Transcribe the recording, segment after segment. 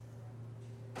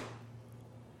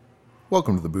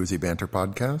Welcome to the Boozy Banter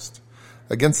Podcast.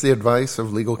 Against the advice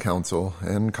of legal counsel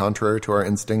and contrary to our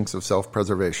instincts of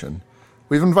self-preservation,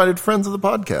 we've invited friends of the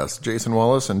podcast, Jason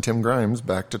Wallace and Tim Grimes,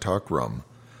 back to talk rum.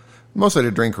 Mostly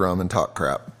to drink rum and talk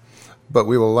crap, but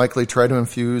we will likely try to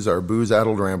infuse our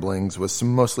booze-addled ramblings with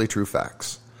some mostly true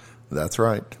facts. That's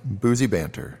right, Boozy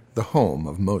Banter, the home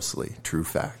of mostly true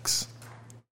facts.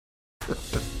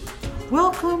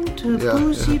 Welcome to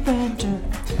Boozy Banter.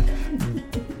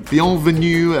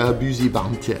 Bienvenue à Boozy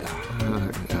Banter.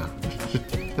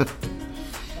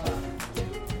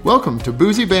 Welcome to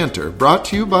Boozy Banter, brought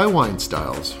to you by Wine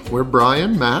Styles, where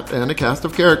Brian, Matt, and a cast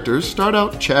of characters start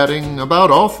out chatting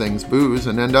about all things booze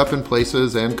and end up in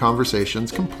places and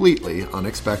conversations completely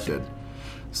unexpected.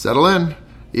 Settle in.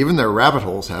 Even their rabbit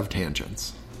holes have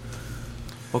tangents.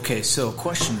 Okay, so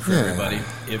question for everybody.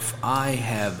 If I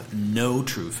have no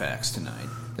true facts tonight,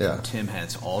 and Tim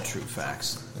has all true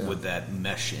facts, would that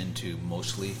mesh into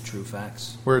mostly true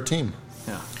facts? We're a team.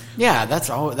 Yeah,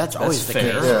 that's always the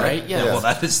fair, case, right? Yeah. Well,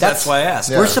 that's why I asked.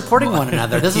 We're supporting one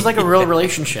another. This is like a real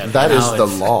relationship. That is the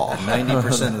law.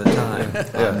 90% of the time,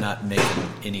 I'm not making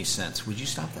any sense. Would you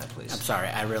stop that, please? I'm sorry.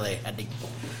 I really had to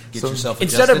get yourself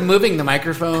adjusted. Instead of moving the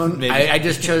microphone, I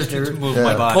just chose to move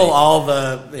my body. Pull all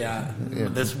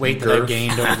this weight that I've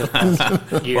gained over the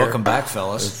past year. Welcome back,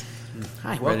 fellas.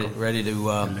 Hi, welcome. Ready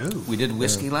to? We did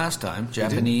whiskey last time,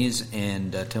 Japanese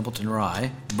and Templeton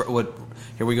Rye.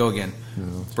 Here we go again.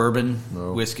 Bourbon,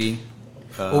 whiskey.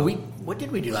 What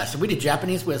did we do last time? We did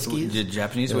Japanese whiskey. We did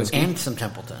Japanese whiskey and some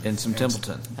Templeton.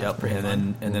 Yep.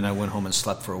 And then I went home and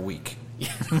slept for a week.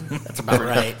 That's about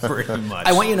right. Pretty much.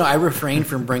 I want you to know I refrained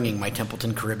from bringing my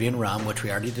Templeton Caribbean rum, which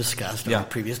we already discussed on a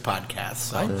previous podcast.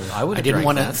 So I didn't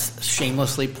want to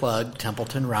shamelessly plug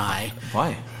Templeton Rye.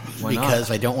 Why? Why because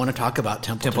not? I don't want to talk about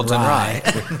Templeton Rye.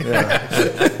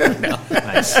 No.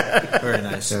 Nice. Very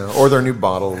nice. Yeah. Or their new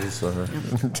bottles. Or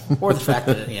the fact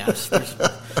that, that's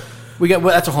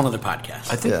a whole other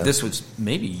podcast. I think this was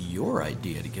maybe your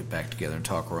idea to get back together and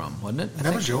talk rum, wasn't it?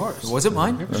 That was yours. Was it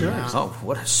mine? It was yours. Oh,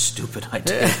 what a stupid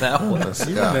idea that was.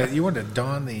 You wanted to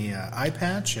don the eye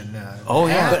patch and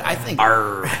but I think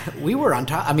we were on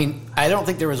top. I mean, I don't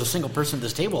think there was a single person at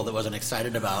this table that wasn't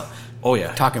excited about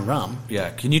talking rum. Yeah.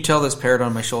 Can you tell this parrot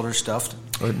on my shoulder is stuffed?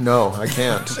 No, I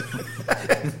can't.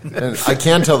 And I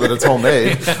can tell that it's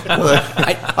homemade.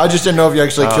 I just didn't know if you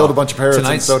actually killed a bunch of parrots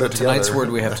and sewed it together. Tonight's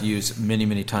word we have to use many,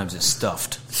 many times is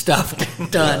stuffed.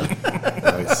 Stuffed. Done.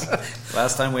 Nice.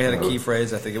 Last time we had a key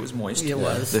phrase, I think it was moist. It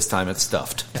was. This time it's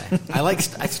stuffed. Okay.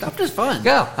 Stuffed is fun.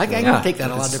 Yeah. I can take that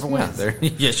a lot of different ways.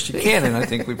 Yes, you can, and I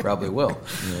think we probably will.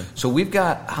 Yeah. So we've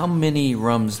got, how many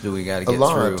rums do we got to get through? A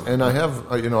lot. And I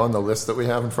have, on the list that we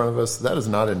have in front of us, that is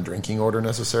not in drinking order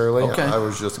necessarily. Okay. I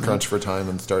was just crunched for time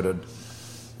and started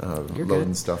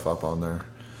loading stuff up on there.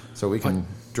 So we can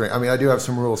drink. I mean, I do have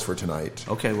some rules for tonight.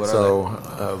 Okay, what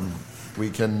are they? We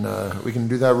can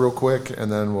do that real quick, and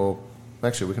then we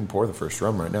can pour the first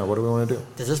rum right now. What do we want to do?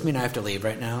 Does this mean I have to leave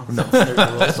right now? No.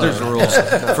 There's rules.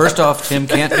 First off, Tim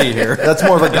can't be here. That's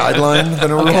more of a guideline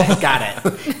than a rule. Okay, got it.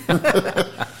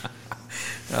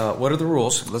 What are the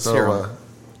rules? Let's hear them.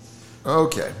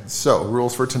 Okay, so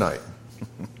rules for tonight.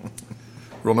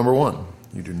 Rule number 1,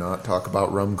 you do not talk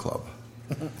about Rum Club.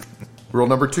 Rule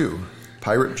number 2,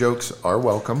 pirate jokes are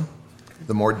welcome.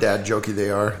 The more dad jokey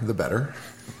they are, the better.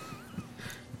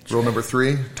 Rule number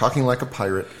 3, talking like a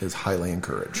pirate is highly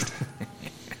encouraged.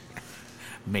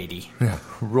 Matey. Yeah.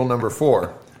 Rule number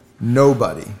 4,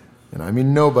 nobody, and I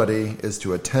mean nobody, is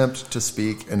to attempt to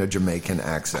speak in a Jamaican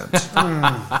accent.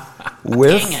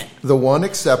 With the one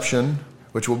exception,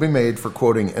 which will be made for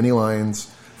quoting any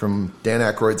lines from Dan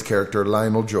Aykroyd's character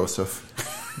Lionel Joseph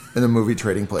in the movie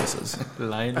Trading Places.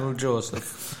 Lionel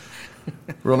Joseph.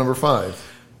 Rule number 5,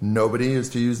 nobody is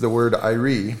to use the word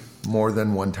Irie more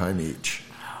than one time each.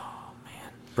 Oh,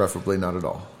 man. Preferably not at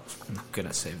all. I'm going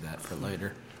to save that for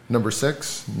later. Number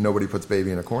 6, nobody puts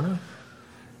baby in a corner.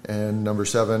 And number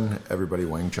 7, everybody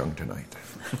Wang Chung tonight.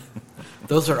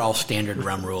 Those are all standard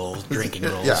rum rules, drinking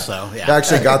rules. I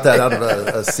actually got that out of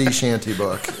a sea shanty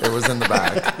book. It was in the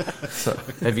back. So.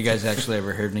 Have you guys actually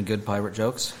ever heard any good pirate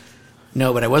jokes?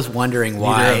 No, but I was wondering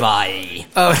why. Neither have I.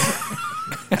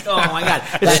 Oh my God!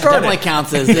 It definitely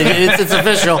counts as it's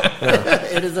official.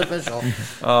 It is official.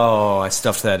 Oh, I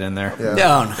stuffed that in there. Yeah.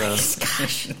 No,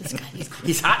 gosh,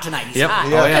 he's hot tonight. He's hot.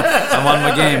 Oh yeah, I'm on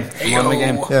my game.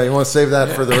 Yeah, you want to save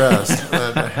that for the rest.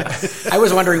 I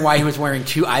was wondering why he was wearing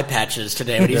 2 eye patches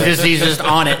today, but he's just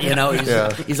on it.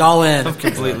 He's all in. I'm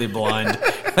completely blind.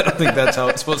 I don't think that's how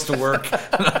it's supposed to work.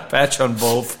 Patch on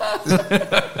both.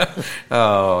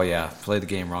 Oh, yeah. Play the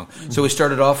game wrong. So we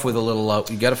started off with a little...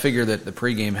 you got to figure that the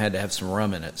pregame had to have some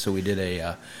rum in it. So we did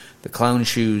the Clown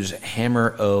Shoes Hammer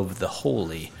of the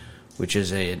Holy, which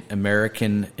is an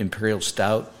American Imperial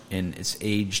Stout, and it's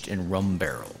aged in rum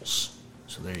barrels.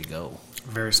 So there you go.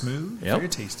 Very smooth, very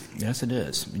tasty. Yes, it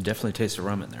is. You definitely taste the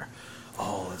rum in there.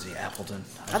 Oh, is the Appleton?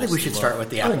 I think we should start with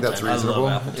the Appleton. I think that's reasonable.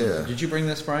 I love Appleton. Yeah. Did you bring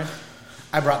this, Brian?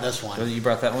 I brought this one. Oh, you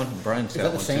brought that one? Brian's got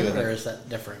one too. Is that the same or is that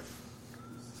different?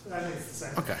 I think it's the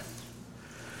same. Okay.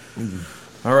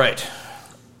 All right.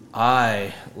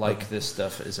 I like this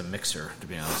stuff as a mixer, to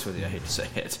be honest with you. I hate to say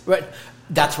it. Right.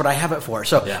 That's what I have it for.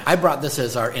 So I brought this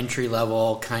as our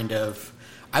entry-level kind of...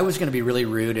 I was going to be really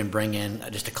rude and bring in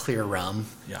just a clear rum,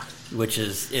 which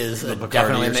is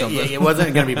definitely it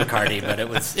wasn't going to be Bacardi, but it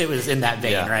was in that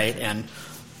vein, right? And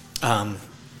I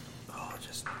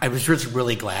was just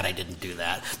really glad I didn't do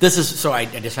that. This is so I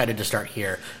decided to start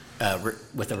here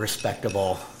with a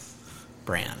respectable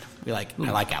brand. I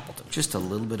like Appleton. Just a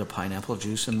little bit of pineapple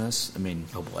juice in this. I mean,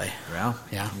 oh boy,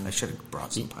 yeah. I should have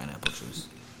brought some pineapple juice.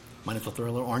 Might as well throw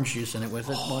a little orange juice in it with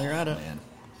it while you're at it. Man.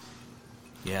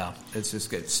 Yeah, it's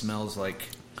just it smells like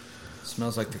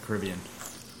the Caribbean.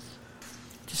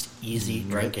 Just easy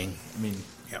drinking. I mean,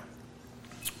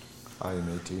 I am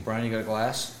AT. Brian, you got a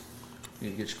glass? You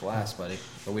need to get your glass, buddy.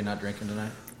 Are we not drinking tonight?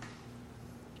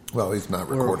 Well, he's not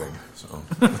recording, so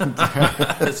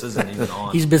this isn't even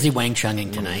on. He's busy Wang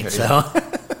Chunging tonight, so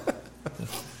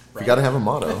you got to have a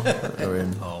motto. I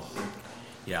mean,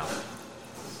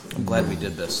 I'm glad we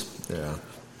did this. Yeah,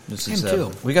 this is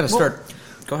too. We got to start.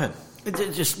 Go ahead.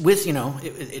 It's just whiskey,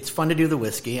 it's fun to do the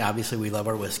whiskey. Obviously, we love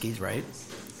our whiskeys, right?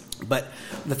 But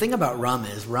the thing about rum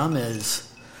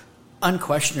is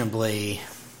unquestionably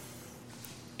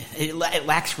it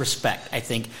lacks respect, I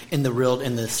think, in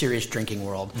the serious drinking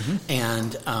world.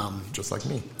 And just like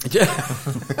me,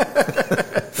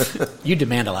 you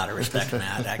demand a lot of respect,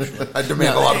 Matt. Actually, I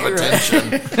demand a lot of attention.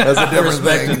 That's a different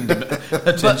thing.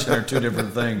 Attention are two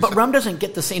different things. But rum doesn't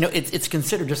get the same. It's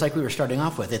considered just like we were starting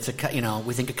off with. It's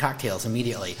we think of cocktails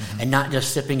immediately, and not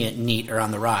just sipping it neat or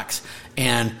on the rocks.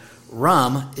 And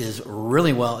rum is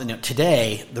really well.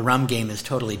 Today the rum game is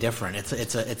totally different.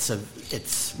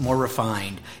 It's more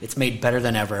refined. It's made better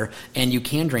than ever, and you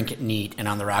can drink it neat and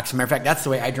on the rocks. As a matter of fact, that's the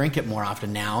way I drink it more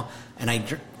often now. And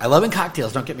I love it in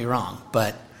cocktails. Don't get me wrong,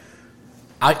 but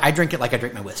I drink it like I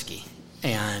drink my whiskey.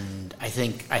 And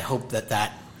I hope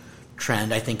that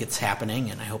trend. I think it's happening,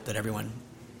 and I hope that everyone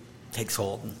takes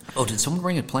hold. Did someone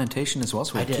bring a plantation as well?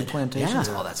 So we have 2 plantations.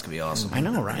 Yeah. Oh, that's gonna be awesome. I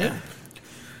know, right? Yeah.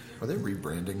 Are they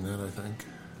rebranding that? I think.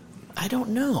 I don't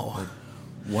know.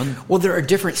 Well, there are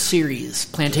different series.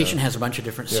 Plantation has a bunch of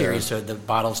different series, so the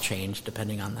bottles change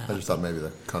depending on that. I just thought maybe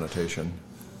the connotation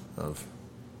of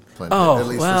plantation, at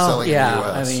least for selling in the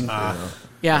U.S. I mean,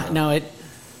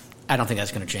 I don't think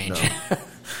that's going to change. No.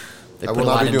 I will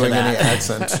not be doing any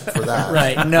accent for that.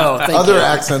 Right, no. Other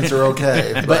accents are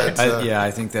okay. But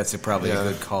I think that's probably a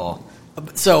good call.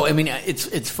 So, I mean,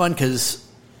 it's fun because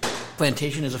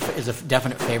Plantation is a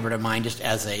definite favorite of mine just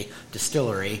as a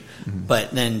distillery.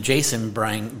 But then Jason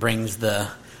brings the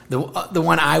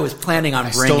one I was planning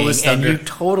on bringing, and you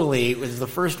totally was the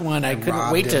first one. I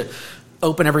couldn't wait to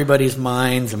open everybody's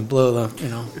minds and blow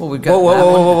the, Well, we've got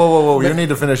whoa! You need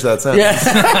to finish that sentence.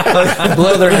 Yeah.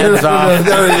 Blow their heads off.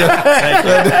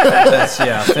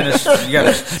 Finish. You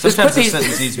got sometimes the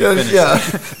sentence needs to be finished. Yeah.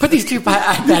 Put these 2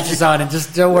 eye patches on and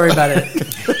just don't worry about it.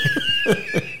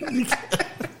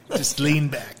 Just lean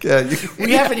back. Yeah,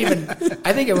 we haven't even.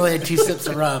 I think I've only had 2 sips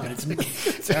of rum, and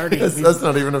it's already. That's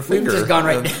not even a finger. We've just gone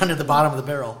right down to the bottom of the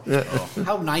barrel. Yeah.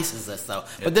 How nice is this, though?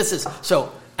 Yeah. But this is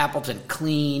so Appleton,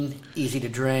 clean, easy to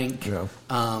drink. Yeah.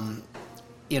 I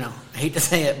hate to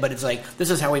say it, but it's like this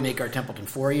is how we make our Templeton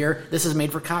 4-year. This is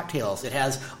made for cocktails. It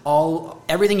has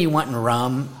everything you want in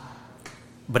rum,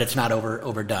 but it's not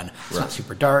overdone. It's not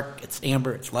super dark. It's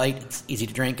amber. It's light. It's easy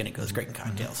to drink, and it goes great in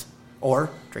cocktails. Or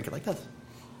drink it like this.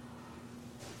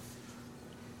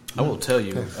 I will tell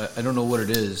you, I don't know what it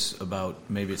is about.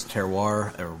 Maybe it's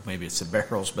terroir, or maybe it's the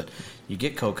barrels. But you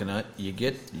get coconut, you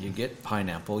get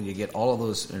pineapple, you get all of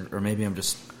those. Or maybe I'm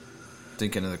just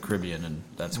thinking of the Caribbean, and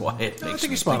that's why it makes. I think me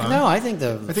you're spot on. No, I think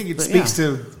it speaks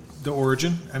to the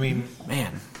origin. I mean,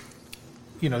 man,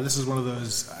 this is one of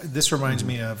those. This reminds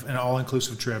me of an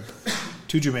all-inclusive trip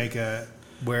to Jamaica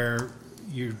where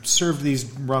you serve these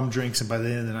rum drinks, and by the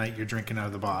end of the night, you're drinking out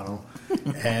of the bottle,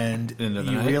 and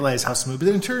you realize how smooth. But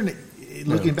then in turn,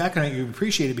 looking back on it, you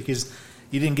appreciate it because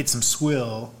you didn't get some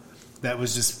swill that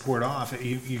was just poured off.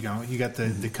 You got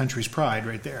the country's pride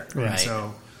right there. Right. And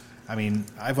so, I mean,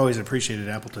 I've always appreciated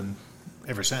Appleton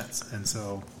ever since. And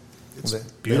so it's They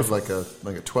have beautiful.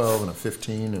 like a 12 and a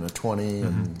 15 and a 20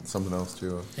 and something else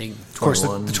too. Of course,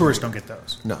 the tourists don't get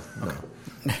those. No.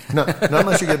 Not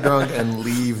unless you get drunk and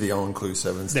leave the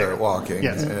all-inclusive and start walking.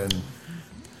 Yes.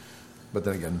 But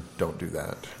then again, don't do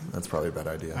that. That's probably a bad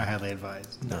idea. I highly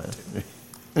advise not to.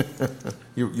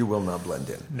 You will not blend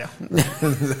in. No.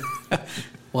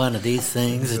 One of these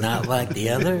things is not like the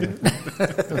other.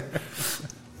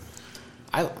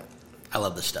 I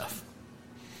love this stuff.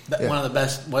 Yeah. One of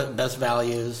the best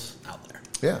values out there.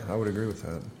 Yeah, I would agree with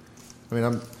that. I mean,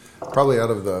 I'm probably out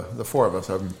of the four of us,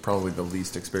 I'm probably the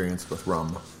least experienced with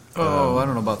rum. Oh, I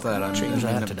don't know about that. I'm Change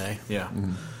that today. Yeah.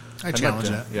 I challenge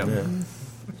that. Yeah. Yeah.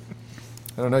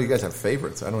 I don't know. You guys have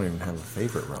favorites. I don't even have a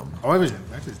favorite rum. Oh, it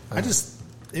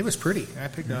was pretty. I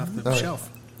picked it off the shelf.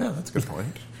 Yeah, that's a good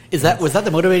point. Was that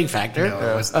the motivating factor?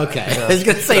 No, it was not. Okay. I was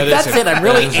going to say, that's it. I'm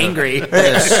really angry. It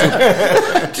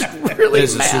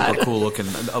is mad. a super cool looking.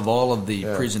 Of all of the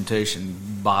presentation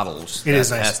bottles, It is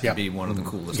that nice. has to Yeah. be one of the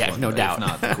coolest Yeah, ones. no doubt. If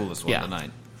not the coolest one Yeah.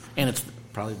 tonight. And it's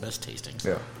probably the best tasting.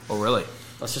 Yeah. Oh, really?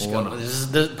 Let's just Well, go.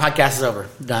 The podcast is over.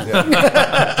 Done.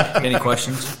 Any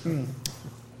questions?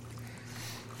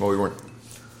 Well, we weren't.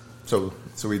 So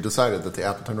we decided that the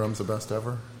Appleton rum's the best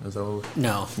ever? Is that what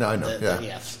No. No, I know, yeah.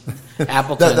 Yes.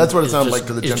 Appleton. That's what it is sounded just- like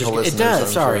to the is gentle just- listeners, It does.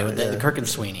 I'm Sorry. sure, With yeah. the Kirk and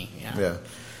Sweeney. Yeah. Yeah.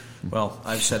 Well,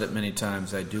 I've said it many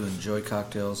times. I do enjoy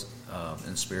cocktails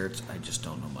and spirits. I just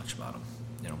don't know much about them.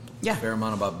 Yeah. Fair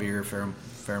amount about beer,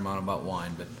 fair amount about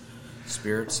wine, but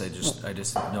spirits, I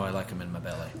just know I like them in my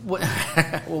belly. Well,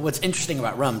 what's interesting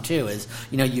about rum too is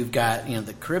you've got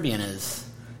the Caribbean is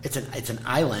it's an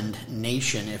island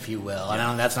nation, if you will. And I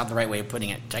don't know, that's not the right way of putting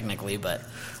it technically, but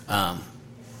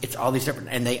it's all these different,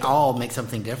 and they all make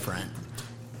something different.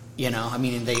 I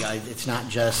mean, it's not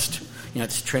just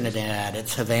it's Trinidad,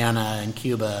 it's Havana and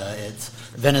Cuba, it's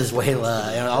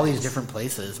Venezuela, all these different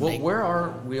places. Well, where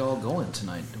are we all going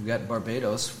tonight? We got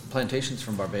Barbados, plantations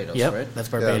from Barbados, Yep, right? that's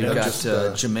Yeah, Barbados. We got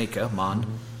just, Jamaica, Mon.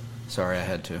 Sorry, I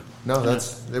had to. No,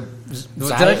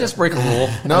 Did I just break a rule?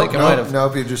 I think I might have. No,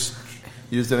 if you just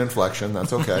used an inflection,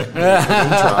 that's okay. You can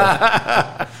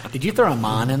try. Did you throw a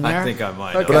Mon in there? I think I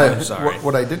might have. Okay. But I'm sorry.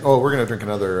 what I did. Oh, we're going to drink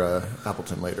another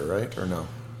Appleton later, right? Or no?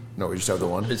 No, we just have the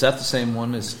one. Is that the same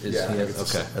one as he I think has?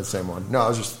 it's Okay. the same one. No, I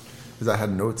was just because I had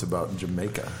notes about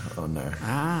Jamaica on there.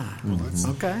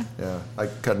 Okay. Yeah, I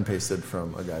cut and pasted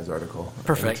from a guy's article.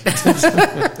 Perfect.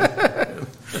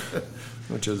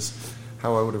 Which is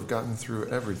how I would have gotten through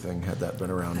everything had that been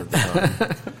around at the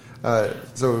time.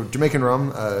 So Jamaican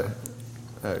rum,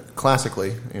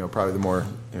 classically, probably the more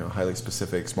highly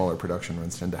specific, smaller production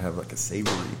ones tend to have like a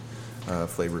savory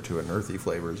flavor to it, and earthy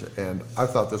flavors. And I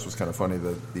thought this was kind of funny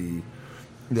that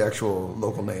the actual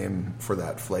local name for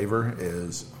that flavor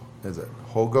is it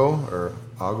Hogo or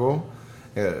Ago?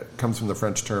 It comes from the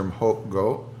French term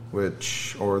Hogo,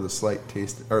 or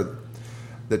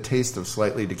the taste of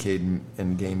slightly decayed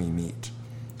and gamey meat.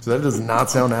 So that does not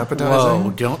sound appetizing. Whoa,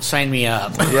 don't sign me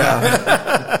up.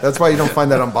 Yeah, that's why you don't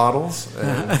find that on bottles.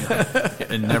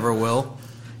 And never will.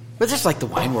 But just like the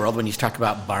wine world, when you talk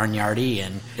about barnyardy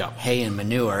and Yeah. hay and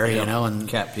manure, and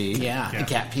Cat pee. Yeah, Yeah. and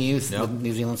cat pee with Yep.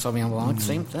 New Zealand Sauvignon Blanc,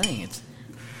 same thing.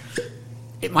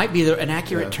 It might be an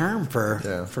accurate term for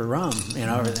rum,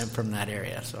 from that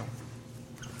area. So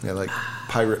Yeah, like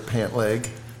pirate pant leg.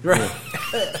 right,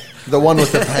 The one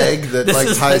with the peg that This like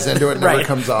is ties the- into it and right. never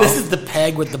comes off. This is the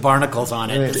peg with the barnacles on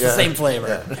it. It's the Yeah. same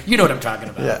flavor. Yeah. You know what I'm talking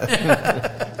about.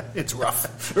 Yeah. It's rough.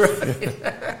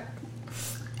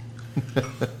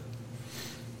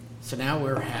 So now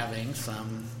we're having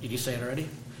some. Did you say it already?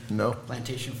 No.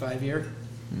 Plantation 5-year.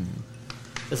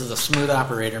 This is a smooth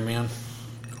operator, man.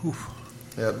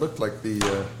 Yeah, it looked like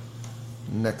the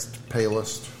next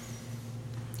palest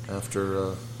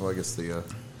after, I guess the...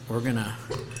 We're gonna.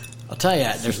 I'll tell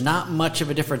you, there's not much of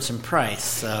a difference in price.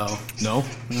 So No.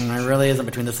 there really isn't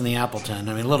between this and the Appleton.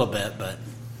 I mean, a little bit, but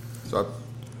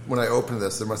when I opened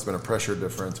this, there must have been a pressure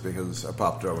difference because I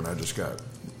popped it open and I just got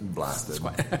blasted.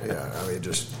 Yeah, I mean,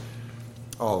 just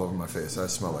all over my face. I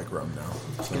smell like rum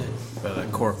now. So. But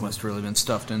that cork must have really been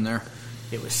stuffed in there.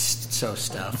 it was so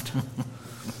stuffed.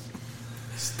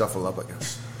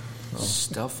 Stuffaluppagus.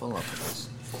 Stuffaluppagus.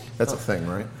 That's a thing,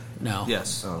 right? No.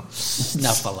 Yes. Oh.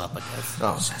 Snuffleupagus.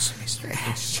 Oh. Sesame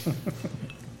Street.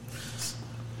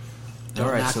 Don't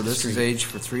All right, knock so the this is street. aged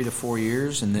for 3 to 4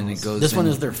 years, and then it goes. This one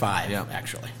in- is their 5, Yeah.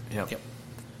 actually. Yep.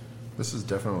 This is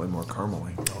definitely more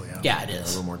caramely. Oh yeah. Yeah, it A is.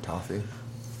 little more toffee.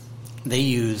 They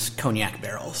use cognac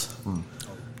barrels.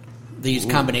 They use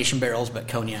combination barrels, but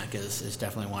cognac is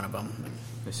definitely one of them.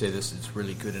 They say this is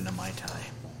really good in a Mai Tai.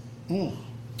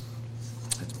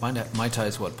 Mai Tai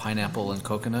is what, pineapple and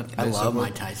coconut? I love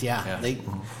Mai Tais. Yeah.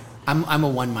 I'm a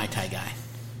one Mai Tai guy.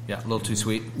 Yeah, a little too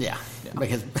sweet. Yeah.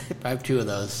 Because if I have two of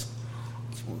those,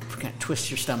 kind of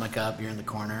twist your stomach up. You're in the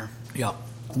corner. Yeah.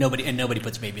 Nobody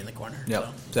puts baby in the corner. Yeah. So.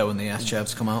 Is that when the ass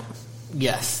chavs come out?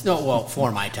 Yes. No. Well,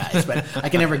 4 Mai Tais, but I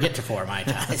can never get to 4 Mai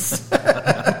Tais.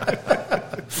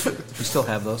 You still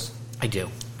have those? I do.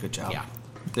 Good job. Yeah.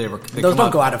 Those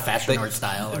don't go out of fashion or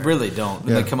style. They really don't.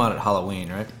 Yeah. They come out at Halloween,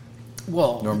 right?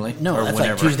 Well, normally? No, or that's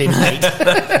whenever. Like Tuesday night.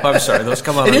 I'm sorry, those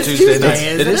come out on Tuesday Tuesday, nights.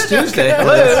 It is Tuesday.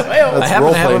 Hello. I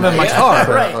happen to have them in my car.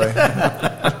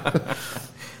 Right.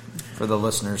 For the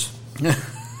listeners.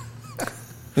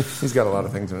 He's got a lot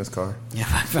of things in his car. Yeah,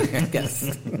 I guess.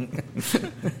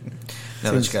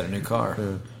 Now that you got a new car,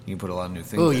 you can put a lot of new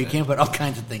things in it. Oh, you can put all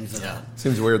kinds of things in it.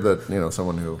 Seems weird that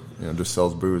someone who just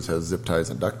sells booze has zip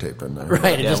ties and duct tape in there.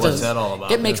 Right. What's that all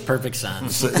about? It makes perfect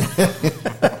sense.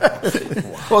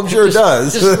 Well, I'm sure it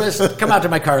does. Just come out to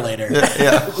my car later.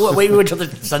 Yeah. Wait until the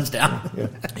sun's down.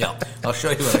 Yeah. I'll show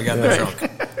you what I got in the trunk.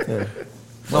 Yeah.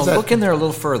 Well, look in there a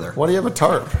little further. Why do you have a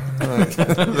tarp?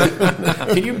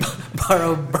 Can you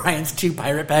borrow Brian's 2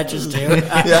 pirate patches too?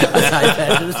 Side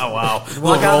patches. Oh wow!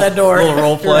 Walk out that door. Little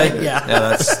role play. Right, yeah.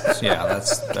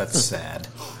 That's sad.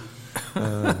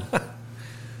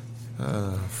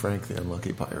 Frank the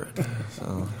Unlucky Pirate.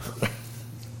 So.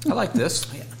 I like this.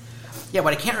 Yeah,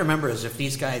 what I can't remember is if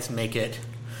these guys make it,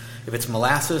 if it's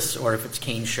molasses or if it's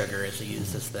cane sugar as they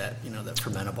use as that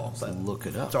fermentable. But look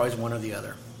it up. It's always one or the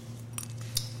other.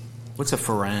 What's a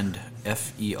Ferrand?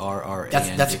 Ferrand.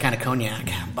 That's the kind of cognac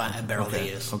barrel they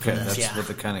use. Okay, that's what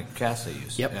the kind of cask they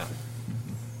use. Yep. Yeah,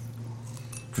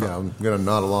 I'm going to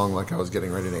nod along like I was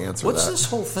getting ready to answer What's this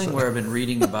whole thing where I've been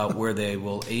reading about where they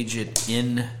will age it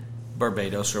in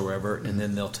Barbados or wherever, and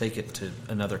then they'll take it to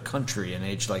another country and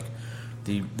age like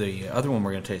the other one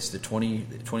we're going to taste, the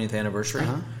 20th anniversary.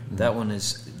 Uh-huh. That one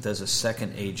does a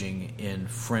second aging in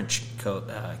French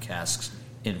casks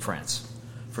in France.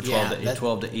 For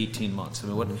 12 to 18 months. I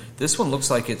mean, this one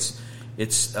looks like it's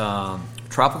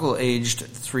tropical aged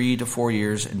 3 to 4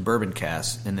 years in bourbon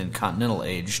cask, and then continental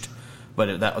aged,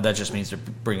 but that just means they're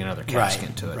bringing another cask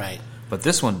into it. Right. But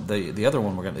this one, the other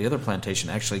one the other plantation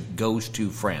actually goes to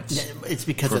France. It's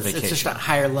because it's just a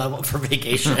higher level for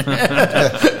vacation.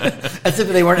 As if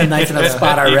they weren't in a nice enough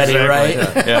spot already, right?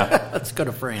 Yeah. Let's go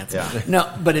to France. Yeah. No,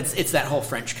 but it's that whole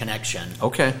French connection.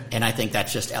 Okay. And I think that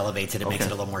just elevates it. It makes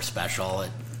it a little more special.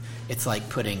 It's like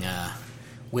putting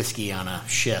whiskey on a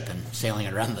ship and sailing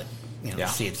it around the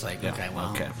sea. It's like,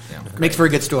 makes for a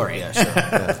good story. Yeah, sure.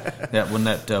 Wasn't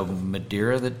that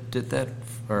Madeira that did that?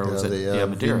 Or was it Madeira?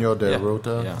 Vinho de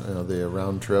Rota, the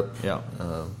round trip. Yeah.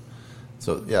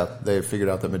 They figured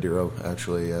out that Madeira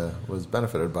actually was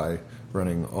benefited by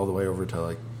running all the way over to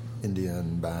like India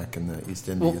and back in the East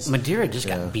Indies. Well, Madeira just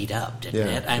got beat up, didn't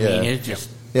it? I mean, it just...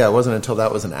 Yeah, it wasn't until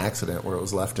that was an accident where it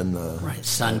was left in the... Right,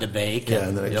 sun to bake. Yeah,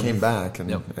 and then it came back.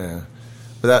 And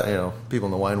but that, people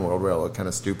in the wine world were all kind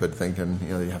of stupid thinking,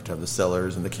 you have to have the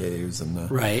cellars and the caves and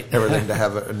everything to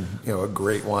have a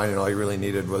great wine, and all you really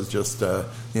needed was just a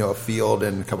field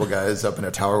and a couple guys up in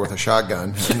a tower with a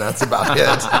shotgun, and that's about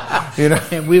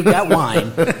it. And we've got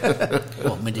wine.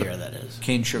 Well, Madeira, that is.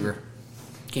 Cane sugar.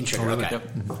 Okay. Yep.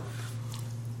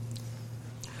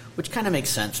 Which kind of makes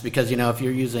sense because, if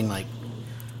you're using like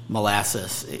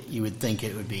molasses, you would think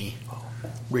it would be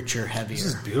richer, heavier. This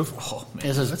is beautiful. Oh, man.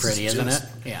 This is pretty, isn't it?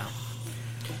 Yeah.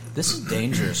 This is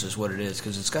dangerous is what it is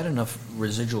because it's got enough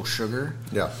residual sugar.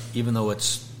 Yeah. Even though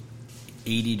it's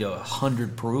 80 to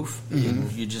 100 proof,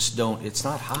 you just don't, it's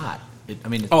not hot.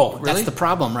 Really? That's the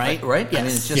problem, right? Right? Yes. I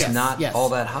mean, it's just not all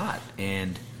that hot.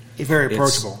 And it's very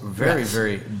approachable. It's very,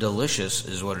 very delicious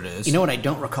is what it is. You know what I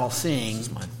don't recall seeing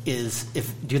is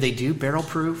do they do barrel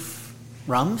proof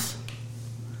rums?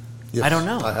 Yes, I don't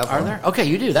know. I have Are one. there? Okay,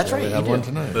 you do. That's right. We have you one do.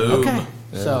 tonight. Boom. Okay,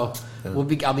 Yeah. So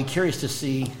Yeah. I'll be curious to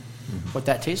see what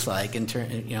that tastes like in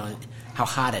how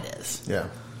hot it is. Yeah.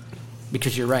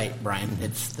 Because you're right, Brian.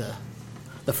 It's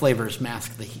the flavors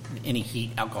mask any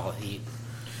heat, alcohol heat.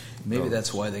 Maybe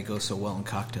that's why they go so well in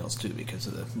cocktails too, because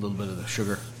of the little bit of the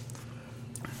sugar.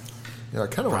 Yeah, I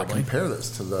kind of want to compare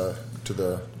this to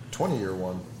the 20-year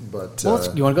one, but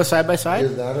You want to go side by side?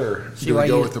 Either that, or do we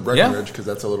go with the Breckenridge because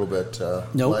that's a little bit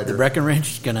lighter? The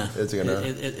Breckenridge is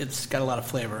it's got a lot of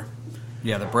flavor.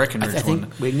 Yeah, the Breckenridge I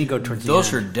think we need to go towards those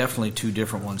the are end. definitely two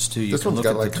different ones too. You This can one's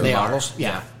look got at like the a- bottles.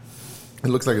 Yeah. It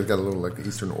looks like it's got a little like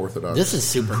Eastern Orthodox. This is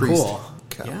super priest cool.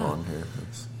 cap Yeah. on here.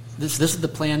 This is the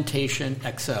Plantation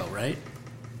XO, right?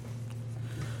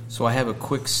 So I have a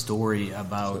quick story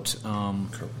about. I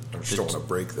just don't want to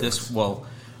break this. Well,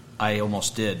 I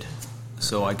almost did.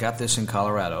 So I got this in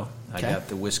Colorado, I got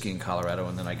the whiskey in Colorado,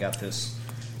 and then I got this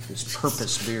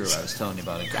Purpose beer I was telling you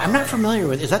about. I'm not familiar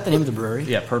with. Is that the name of the brewery?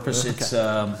 Yeah, Purpose. Okay. It's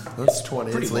that's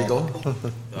 20. It's legal.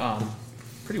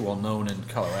 Pretty well known in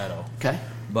Colorado. Okay,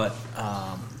 but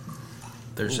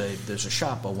there's a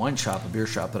shop, a wine shop, a beer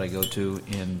shop that I go to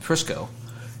in Frisco,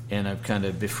 and I've kind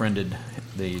of befriended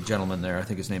the gentleman there. I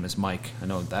think his name is Mike. I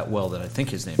know that well that I think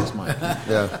his name is Mike.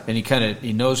 Yeah. And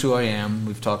he knows who I am.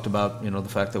 We've talked about the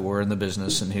fact that we're in the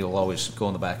business, and he'll always go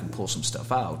in the back and pull some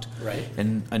stuff out. Right.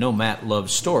 And I know Matt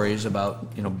loves stories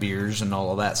about beers and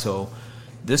all of that. So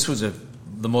this was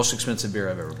the most expensive beer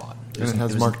I've ever bought. It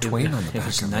has Mark Twain on the back. It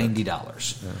was $90.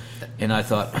 Yeah. And I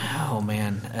thought, oh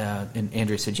man. And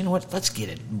Andrea said, you know what? Let's get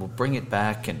it. We'll bring it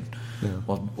back and. Yeah.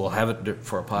 We'll have it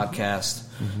for a podcast.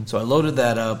 Mm-hmm. So I loaded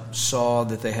that up, saw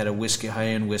that they had a whiskey,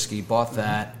 high-end whiskey, bought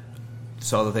that,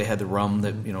 saw that they had the rum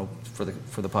that for the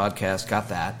podcast, got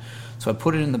that. So I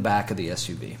put it in the back of the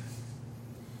SUV.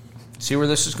 See where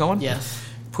this is going? Yes.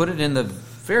 Put it in the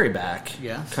very back,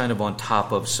 kind of on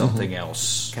top of something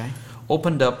else. Okay.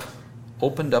 Opened up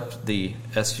the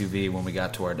SUV when we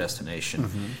got to our destination,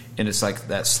 and it's like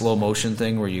that slow motion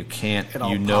thing where you can't,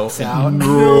 pops out.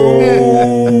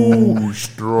 No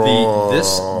straw.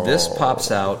 This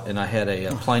pops out, and I had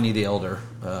a Pliny the Elder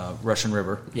Russian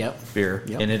River beer,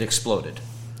 and it exploded.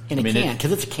 In a can,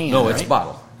 because it's a can. No, right? it's a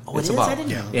bottle. Oh, it's a bottle. I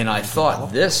didn't know. And I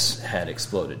thought this had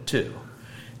exploded too.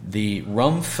 The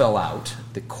rum fell out.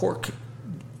 The cork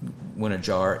went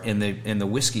ajar, and the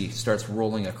whiskey starts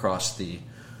rolling across the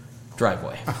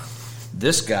driveway.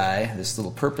 This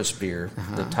little Purpose beer,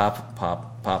 the top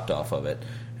popped off of it,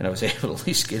 and I was able to at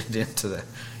least get it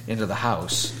into the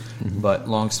house. But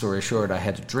long story short, I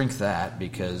had to drink that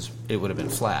because it would have been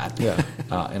flat. Yeah.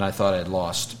 And I thought I'd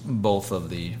lost both of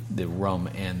the rum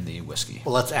and the whiskey.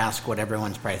 Well, let's ask what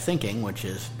everyone's probably thinking, which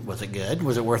is, was it good?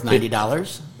 Was it worth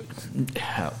 $90?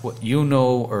 What you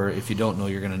know, or if you don't know,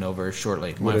 you're going to know very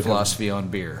shortly. My philosophy on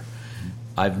beer.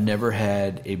 I've never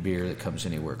had a beer that comes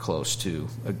anywhere close to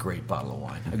a great bottle of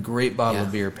wine. A great bottle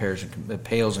of beer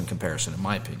pales in comparison, in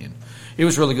my opinion. It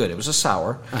was really good. It was a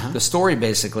sour. The story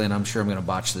basically, and I'm sure I'm going to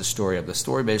botch this story up, the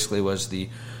story basically was the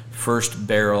first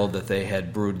barrel that they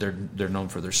had brewed. They're known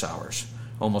for their sours,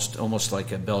 almost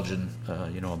like a Belgian,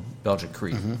 Belgian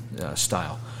Kriek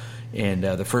style. And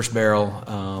the first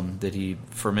barrel that he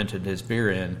fermented his beer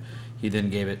in, he then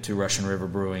gave it to Russian River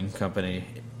Brewing Company.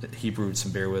 He brewed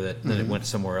some beer with it, then it went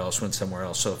somewhere else.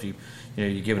 So if you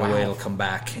give it away, it'll come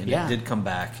back, and it did come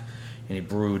back. And he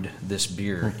brewed this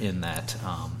beer in that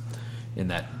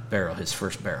barrel, his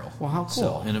first barrel. Well, how cool!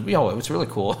 So, and it was really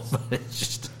cool, but it's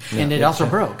just it also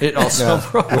broke. It also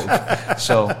broke.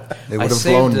 So it would have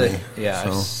blown me.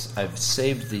 Yeah, so. I've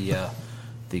saved the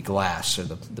glass or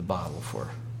the bottle for.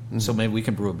 So maybe we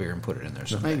can brew a beer and put it in there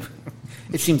someday.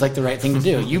 It seems like the right thing to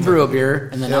do. You brew a beer,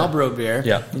 and then I'll brew a beer,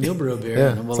 and you'll brew a beer.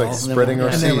 Yeah, and it's like spreading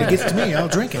our seed. And then when it gets to me, I'll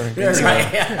drink it. That's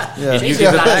right. Yeah. You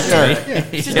give it back to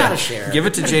me. She's not a share. Give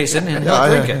it to Jason, and he'll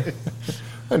drink it.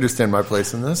 I understand my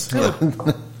place in this. So I'm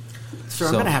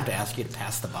going to have to ask you to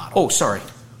pass the bottle. Oh, sorry.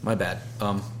 My bad.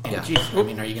 Geez, are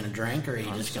you going to drink, or are you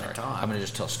just going to talk? I'm going to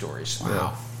just tell stories.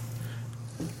 Wow.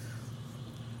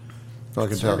 I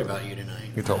can tell about you tonight.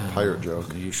 You can tell a pirate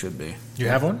joke. You should be. You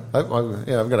have one?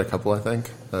 I've got a couple, I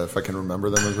think, if I can remember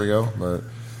them as we go. But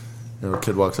a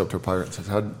kid walks up to a pirate and says,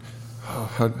 "How'd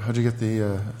you get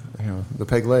the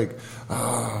peg leg?"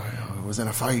 "Oh, it was in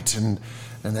a fight, and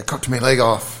they cut my leg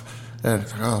off." And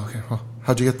it's like, "Oh, okay. Well,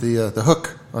 how'd you get the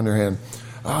hook on your hand?"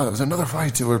 "Oh, it was another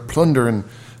fight. They were plundering,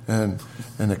 and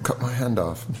they cut my hand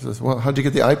off." And he says, "Well, how'd you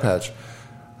get the eye patch?"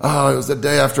 "Oh, it was the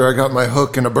day after I got my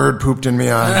hook and a bird pooped in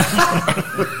my eye."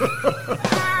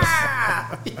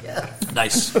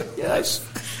 Nice. Nice.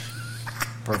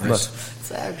 Perfect.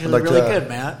 It's actually really good,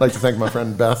 Matt. I'd like to thank my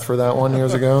friend Beth for that one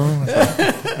years ago.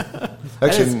 I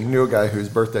actually knew a guy whose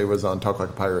birthday was on Talk Like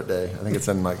a Pirate Day. I think it's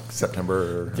in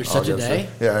September or There's August. such a day?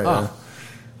 Yeah. Well,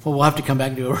 we'll have to come back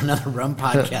and do another rum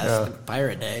podcast,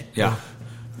 Pirate Day. Yeah.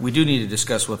 We do need to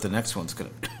discuss what the next one's going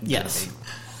to be. Yes.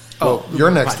 Well, your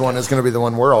next one is going to be the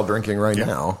one we're all drinking right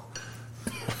now.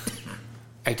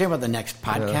 Are you talking about the next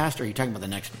podcast, or are you talking about the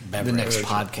next beverage? The next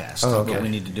podcast. Oh, okay. But we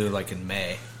need to do it like in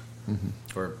May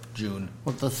or June.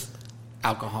 Well, this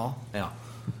alcohol. Yeah.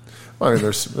 Well, I mean,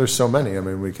 there's so many. I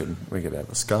mean, we could have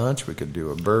a scotch. We could do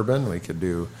a bourbon. We could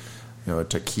do, a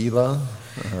tequila.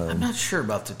 I'm not sure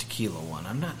about the tequila one.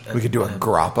 I'm not. We could do a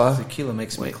grappa. Tequila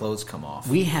makes my clothes come off.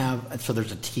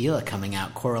 There's a tequila coming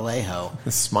out, Coralejo.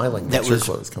 The smiling makes your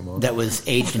clothes come off. That was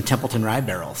aged in Templeton rye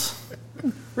barrels.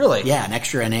 Really? Yeah, an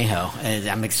extra añejo. And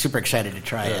I'm super excited to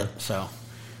try it. So,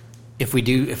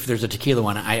 if there's a tequila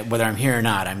one, whether I'm here or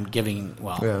not, I'm giving.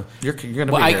 Well, yeah. You're going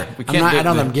to be here. We can't. I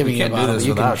don't know. I'm giving you a bottle.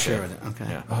 You can share with it. Okay.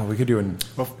 Yeah. Oh, we could do an.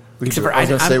 We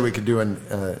could do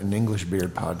an English beer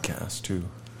podcast too.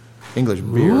 English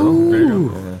beer.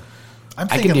 Ooh. I'm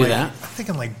I thinking can do like, that. I'm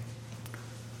thinking like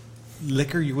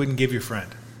liquor you wouldn't give your friend.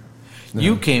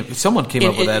 Someone came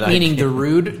up with that idea. Meaning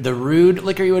the rude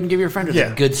liquor you wouldn't give your friend, or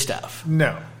the good stuff?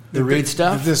 No. The rude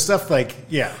stuff? The stuff like,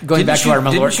 Going back to our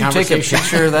Malort conversation. Didn't you take a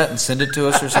picture of that and send it to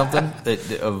us or something?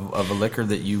 Of a liquor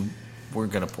that you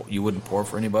weren't going to you wouldn't pour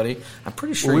for anybody? I'm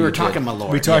pretty sure we were talking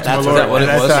Malort. We talked Malort. Is that what it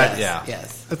was?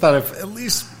 Yes. I thought I'd at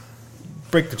least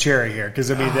break the cherry here,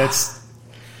 because, I mean, that's...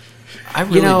 I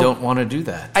really don't want to do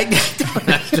that. I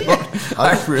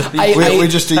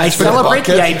celebrate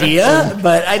the idea,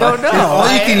 but I don't know. All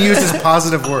you can use is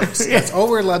positive words. That's all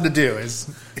we're allowed to do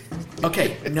is...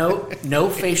 Okay, no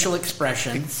facial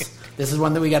expressions. This is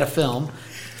one that we got to film.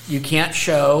 You can't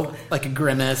show like a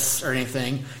grimace or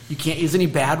anything. You can't use any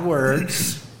bad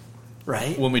words,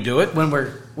 right? When we do it?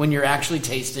 When you're actually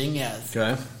tasting, yes.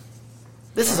 Okay.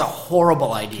 This is a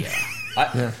horrible idea.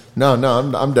 No,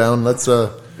 I'm down. Let's.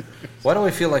 Why do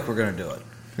I feel like we're going to do it?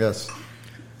 Yes.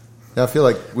 Yeah, I feel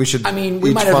like we should. I mean,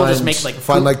 we might as well just make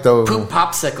poop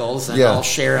popsicles and all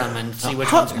share them and see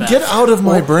which one's best. Get out of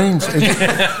my brains!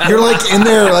 You're like in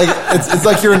there, like it's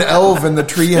like you're an elf in the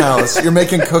treehouse. You're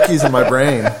making cookies in my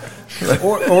brain.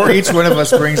 Or each one of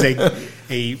us brings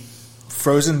a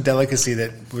frozen delicacy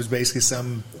that was basically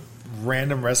some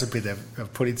random recipe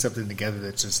of putting something together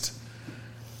that's just.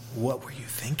 What were you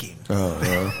thinking?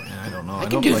 I don't know. I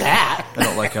can do that. I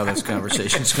don't like how this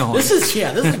conversation's going. This is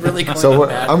really going. So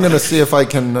I'm going to see if I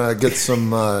can get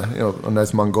some, a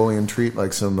nice Mongolian treat,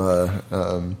 like some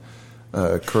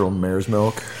curdled mare's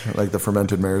milk, like the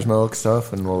fermented mare's milk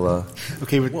stuff, and we'll.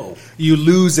 Okay, but you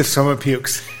lose if someone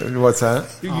pukes. What's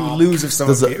that? You lose if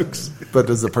someone pukes. But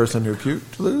does the person who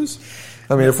puked lose?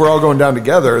 I mean, if we're all going down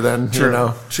together, then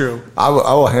True. I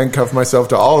will handcuff myself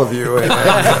to all of you. And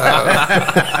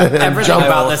everything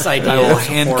about this idea I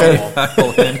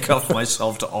will handcuff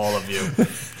myself to all of you.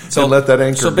 So let that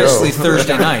anchor go. So basically,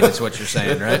 Thursday night is what you're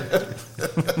saying, right?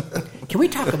 Can we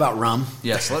talk about rum?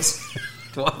 Yes, let's.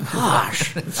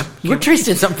 Gosh, we're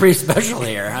tasting something pretty special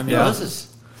here. I mean, this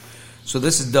is. So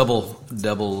this is double.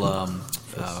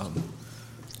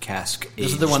 Cask aged.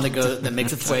 This is the one that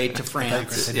makes its way to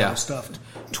France. Double stuffed.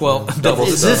 12 double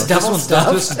Is stuffed. this double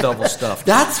stuffed? This is double stuffed.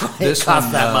 That's why it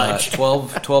costs that much.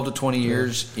 12 to 20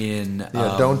 years in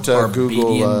don't Barbadian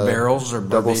Google barrels or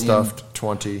double Barbadian, stuffed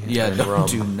 20. Yeah, rum.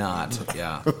 do not.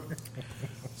 Yeah.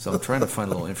 So I'm trying to find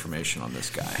a little information on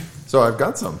this guy. So I've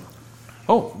got some.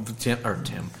 Oh, Tim.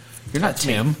 You're not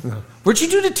Tim. What'd you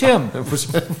do to Tim?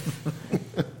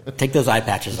 Take those eye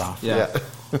patches off. Yeah.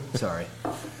 Sorry.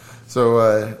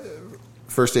 So,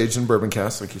 first aged in bourbon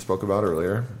casks, like you spoke about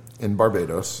earlier, in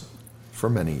Barbados for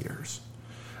many years.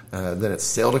 Then it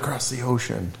sailed across the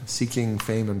ocean, seeking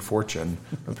fame and fortune,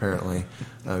 apparently.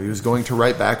 He was going to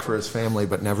write back for his family,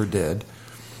 but never did.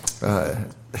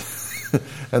 And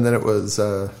then it was,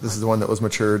 this is the one that was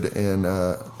matured in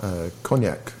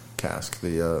cognac cask,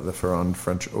 the Ferron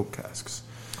French oak casks.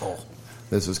 Oh.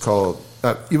 This is called,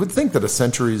 you would think that a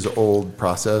centuries-old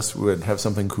process would have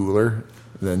something cooler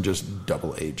than just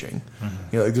double aging.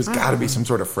 Mm-hmm. There's got to be some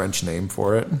sort of French name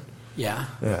for it. Yeah.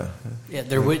 Yeah. Yeah,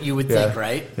 there would you would think,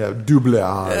 right? Yeah,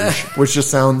 doublage, which just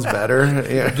sounds better.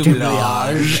 Yeah.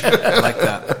 Doublage. I like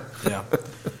that. Yeah.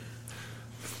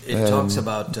 It talks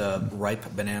about ripe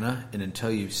banana, and until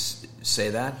you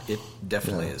say that, it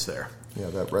definitely is there.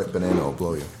 Yeah, that ripe banana will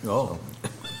blow you. Oh.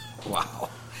 Wow.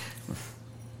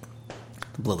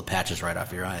 Blow the patches right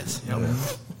off your eyes. Yep.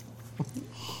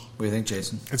 What do you think,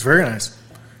 Jason? It's very nice.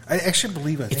 I actually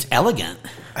believe it's elegant.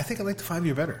 I think I like the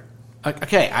 5-year better.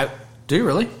 Okay, do you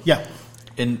really? Yeah.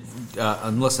 And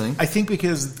I'm listening. I think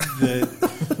because a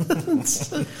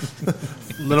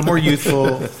little more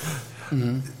youthful,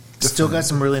 still got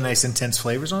some really nice intense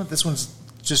flavors on it. This one's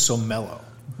just so mellow.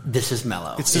 This is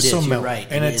mellow. It's just so mellow. You're right.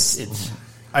 And it's.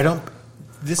 I don't.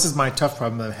 This is my tough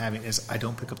problem that I'm having is I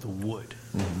don't pick up the wood.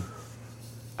 Mm-hmm.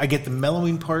 I get the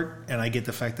mellowing part, and I get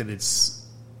the fact that it's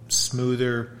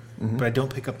smoother, but I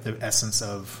don't pick up the essence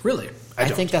of... Really? I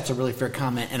think that's a really fair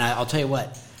comment, and I'll tell you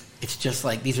what, it's just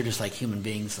like, these are just like human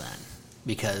beings then,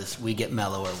 because we get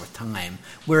mellower with time.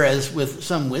 Whereas with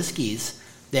some whiskeys,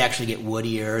 they actually get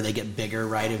woodier, they get bigger,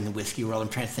 right, in the whiskey world. I'm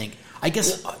trying to think. I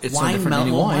guess it's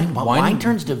wine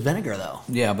turns to vinegar, though.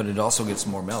 Yeah, but it also gets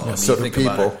more mellow. I mean, so do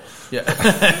people. Yeah.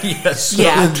 Yes.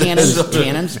 Yeah,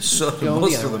 tannins. So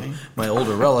most of my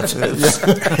older relatives.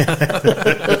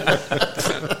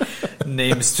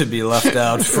 names to be left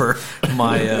out for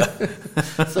my...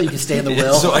 so you can stay in the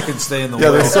will? So I can stay in the will.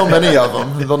 Yeah, there's so many of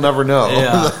them. They'll never know.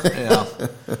 Yeah.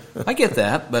 I get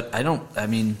that, but I don't... I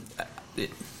mean,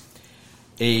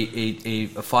 a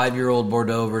 5-year-old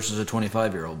Bordeaux versus a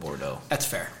 25-year-old Bordeaux. That's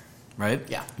fair. Right?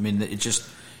 Yeah. I mean, it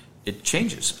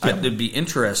changes. Yeah. It'd be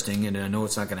interesting, and I know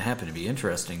it's not going to happen, it'd be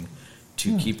interesting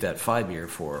to keep that 5-year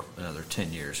for another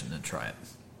 10 years and then try it.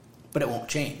 But it won't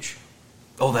change.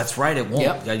 Oh, that's right, it won't.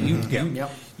 Yep. Yeah,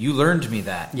 you learned me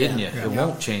that, didn't you? Yeah. It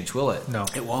won't change, will it? No.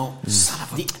 It won't.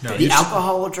 No. The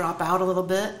alcohol will drop out a little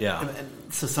bit. Yeah.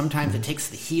 So sometimes it takes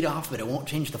the heat off, but it won't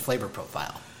change the flavor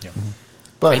profile. Yeah.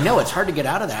 But I know it's hard to get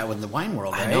out of that with the wine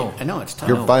world, right? I know it's tough.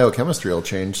 your biochemistry will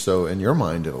change, so in your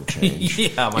mind it'll change.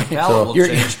 Yeah, my palate will Your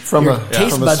change. From your a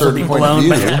taste from a buds will certain be point of blown view.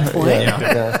 by that point.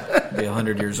 Yeah. Be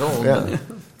 100 years old. Yeah.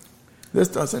 This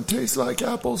doesn't taste like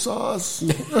applesauce.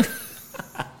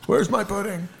 Where's my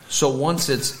pudding? So once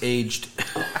it's aged,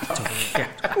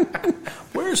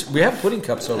 we have pudding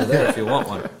cups over there if you want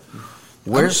one.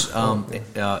 Where's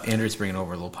Andrew's bringing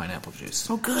over a little pineapple juice?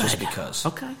 Oh, good. Just because.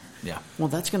 Okay. Yeah. Well,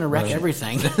 that's going to wreck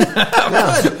everything. Yeah.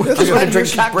 I'm going to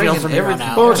drink cocktails from here on Why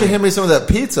out. don't you hand me some of that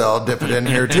pizza? I'll dip it in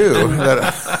here too.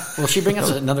 Will she bring us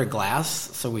another glass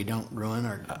so we don't ruin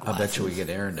our glasses? I bet you we get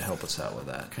Erin to help us out with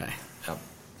that. Okay. Yep.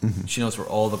 She knows where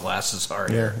all the glasses are.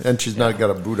 Yeah, and she's not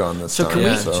got a boot on this So time. can we-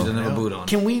 Yeah, she doesn't have a boot on.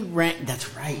 Can we rank?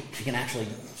 That's right. She can actually.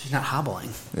 She's not hobbling.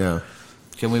 Yeah.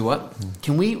 Can we what?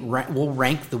 Can we? We'll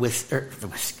rank the whiskey.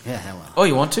 Yeah, well. Oh,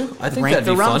 you want to? I think Rank that'd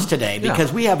the be rums fun. today Yeah.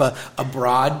 because we have a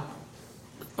broad.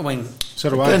 I mean, So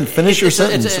do Again, I. finish your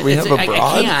sentence. We have a broad.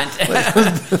 I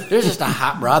can't. There's just a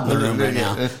hot broad in the room right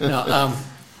now. No,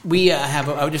 we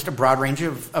have just a broad range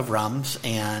of rums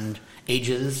and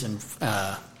ages and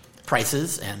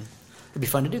prices, and it'd be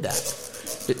fun to do that.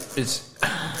 It's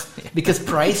Because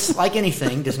price, like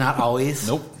anything, does not always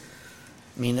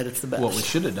mean that it's the best. what we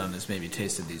should have done is maybe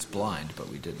tasted these blind, but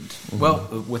we didn't. Well,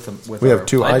 with We have our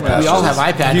two eye iPads. patches. We all have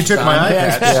eye patches. You took my on.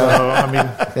 iPad, so I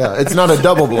mean, Yeah, it's not a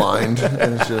double blind.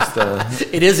 It's just,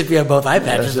 It is if you have both eye it's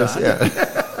patches just on.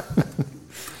 yeah.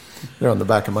 They're on the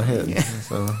back of my head.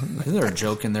 So Isn't there a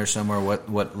joke in there somewhere?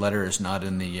 What letter is not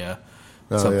in the yeah.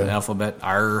 alphabet?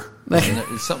 R.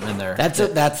 There's something in there. That's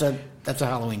a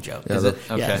Halloween joke. Yeah, Is it?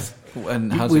 Okay. Yes.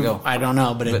 And how's it go? I don't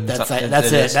know, but But that's it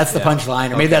it. is, That's the yeah. punchline,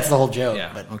 or maybe Okay. that's the whole joke. Yeah.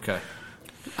 But Okay.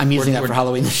 I'm using that We're- for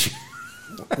Halloween this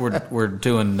year. We're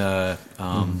doing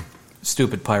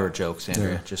stupid pirate jokes,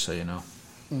 Andrea. Just so you know.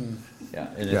 Yeah.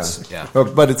 And it's, yeah.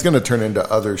 But it's going to turn into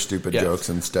other stupid Yeah. jokes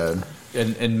instead.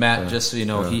 And Matt, just so you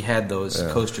know, he had those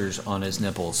coasters on his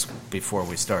nipples before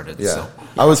we started. Yeah, So.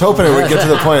 I was hoping it would get to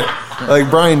the point. Like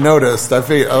Brian noticed, I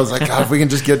was like, God, if we can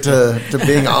just get to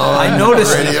being on. I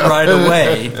noticed it radio. right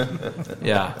away.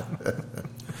 Yeah.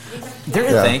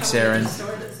 Yeah. Thanks, Aaron.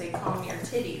 Store that say "Call me your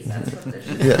titties." That's what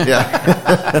they're.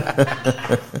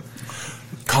 Yeah.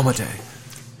 Comedy.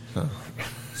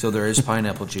 So there is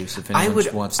pineapple juice if anyone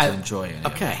wants to enjoy it.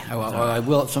 Okay, I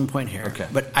will at some point here. Okay.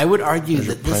 But I would argue There's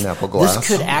your that pineapple glass. this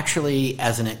could actually,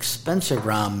 as an expensive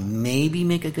rum, maybe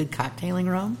make a good cocktailing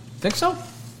rum. Think so?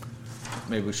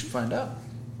 Maybe we should find out.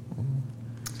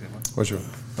 I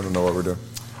don't know what we're doing.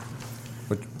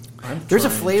 There's a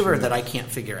flavor that I can't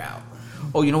figure out.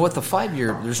 Oh, you know what? The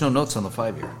 5-year, there's no notes on the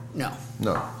 5-year. No,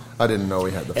 No, I didn't know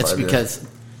we had the 5 it's year. because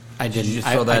I didn't. you just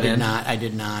throw that I did in? not. I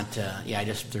did not. Yeah, I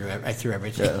just threw. I threw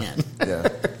everything Yeah. in. Yeah.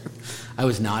 I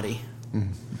was naughty.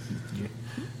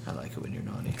 I like it when you're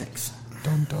naughty. Thanks.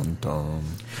 Dun, dun, dun.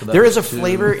 So that There was is a 2.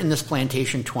 flavor in this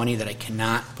Plantation 20 that I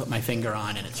cannot put my finger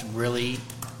on, and it's really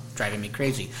driving me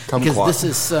crazy. Kumquat. Because this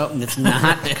is so. It's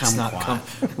not It's not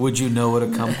kumquat. Would you know what a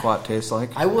kumquat tastes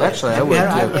like? I would. Actually, I Have you would.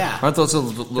 had- Too. yeah. Aren't those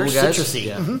little They're guys? citrusy.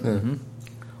 Yeah. Mhm.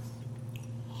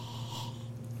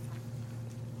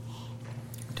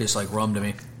 Tastes like rum to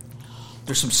me.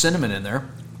 There's some cinnamon in there.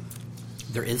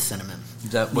 There is cinnamon.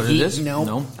 Is that what it is?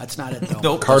 No, that's not it though.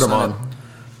 Nope. that's not Cardamom.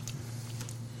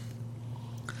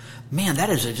 it. Man, that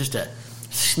is just a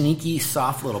sneaky,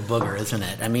 soft little booger, isn't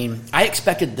it? I mean, I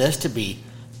expected this to be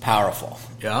powerful,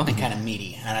 Yeah. and kind of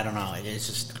meaty, and I don't know. It is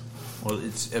just Well,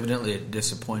 it's evidently it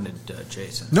disappointed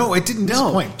Jason. no, it didn't no.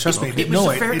 disappoint. Trust me. It was no,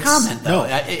 a fair it's- comment, though.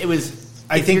 No. It was.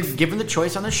 I if think- you're given the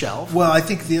choice on the shelf. Well, I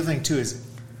think the other thing too is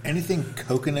anything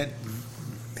coconut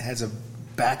has a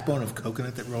backbone of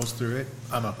coconut that rolls through it.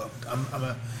 I'm a hooked.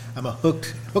 I'm a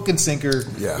hook and sinker.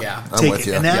 Yeah. Yeah. I'm Take with it.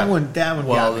 you. And that Yeah. one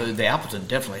Well, got me. the Appleton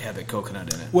definitely had the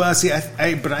coconut in it. Well, see, I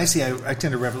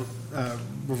tend to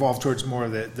revolve towards more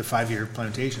of the 5-year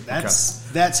plantation.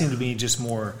 That seemed to be just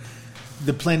more.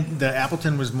 The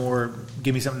Appleton was more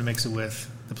give me something to mix it with.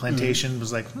 The plantation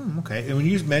was like okay. And when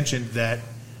you mentioned that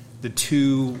the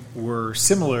two were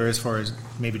similar as far as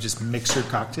maybe just mixer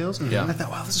cocktails. Yeah. And I thought,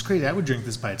 wow, this is crazy. I would drink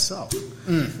this by itself.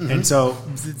 Mm-hmm. And so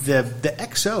the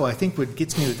XO, I think what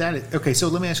gets me with that is, okay, so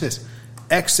let me ask you this.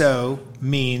 XO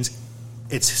means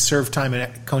it's served time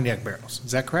in cognac barrels.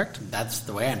 Is that correct? That's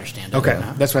the way I understand it. Okay,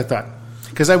 that's what I thought.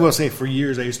 Because I will say, for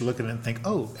years I used to look at it and think,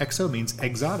 oh, XO means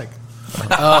exotic.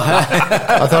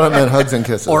 I thought it meant hugs and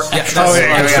kisses. Or extra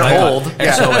old.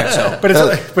 XOXO.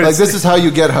 But this is how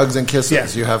you get hugs and kisses.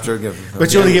 Yeah. You have to give.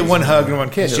 But you only get one hug and one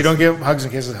kiss. Yes. You don't get hugs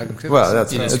and kisses, hugs and kisses. Well,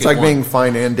 it's like being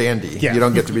fine and dandy. Yeah. You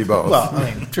don't get to be both. Well,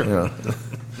 I mean, true. Yeah.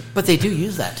 But they do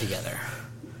use that together.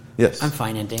 Yes. I'm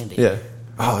fine and dandy. Yeah.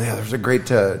 Oh, yeah. There's a great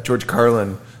George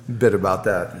Carlin bit about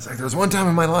that. It's like, there was one time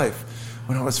in my life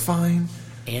when I was fine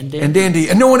and dandy,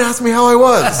 and no one asked me how I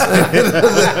was.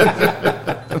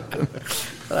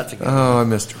 Well, that's a good I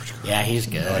miss George Carlin. Yeah, he's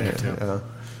good. I do too.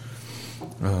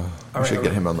 Yeah. We should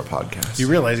get him on the podcast. You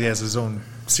realize he has his own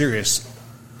Sirius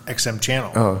XM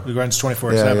channel. Oh. He runs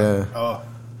 24/7. Yeah. Oh.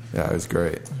 Yeah, it was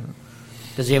great.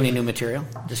 Does he have any new material?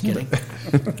 Just kidding.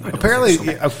 Apparently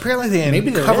they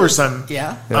Maybe there cover is. some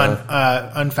Yeah.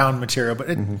 unfound material, but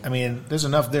I mean, there's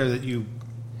enough there that you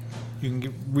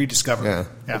can rediscover.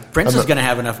 Yeah. Prince is going to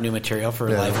have enough new material for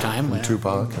a lifetime. And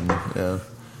Tupac, and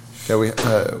we.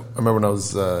 I remember when I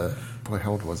was how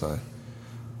old was I? I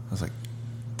was like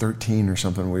 13 or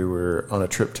something. We were on a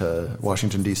trip to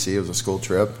Washington D.C. It was a school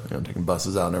trip, taking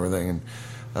buses out and everything,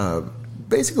 and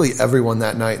basically everyone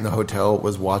that night in the hotel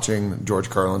was watching George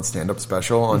Carlin's stand-up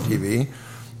special on TV.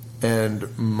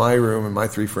 And my room and my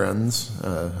three friends,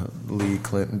 Lee,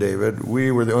 Clint, and David, we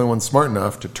were the only ones smart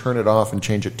enough to turn it off and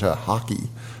change it to hockey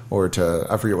or to,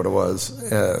 I forget what it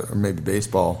was, or maybe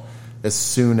baseball, as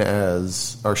soon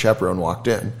as our chaperone walked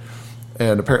in.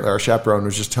 And apparently our chaperone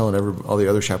was just telling all the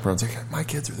other chaperones, like, my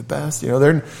kids are the best. They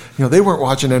weren't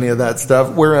watching any of that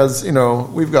stuff. Whereas,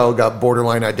 we've all got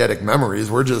borderline eidetic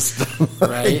memories. We're just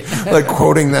like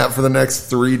quoting that for the next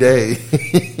 3 days.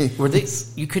 Were they?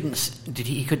 You couldn't.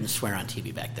 He couldn't swear on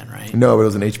TV back then, right? No, but it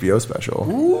was an HBO special.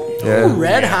 Ooh, yeah.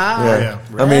 Red hot. Yeah.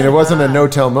 I mean, it wasn't a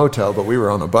no-tell motel, but we were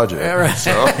on a budget. Yeah, right.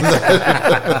 So.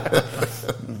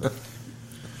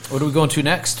 What are we going to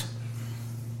next?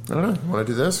 I don't know. You want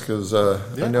to do this? Because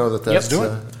I know that's... do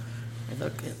it.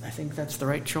 I think that's the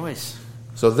right choice.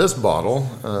 So this bottle,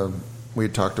 we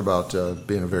talked about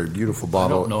being a very beautiful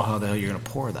bottle. I don't know how the hell you're going to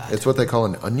pour that. It's what they call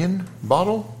an onion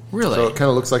bottle. Really? So it kind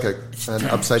of looks like an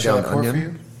upside-down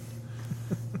onion.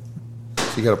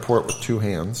 So you got to pour it with two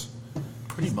hands.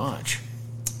 Pretty much.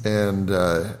 And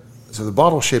so the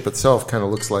bottle shape itself kind of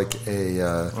looks like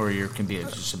a... or you can be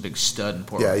just a big stud and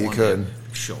pour yeah, it you one could. hand,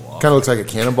 show off. Kind of looks like a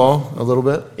cannonball a little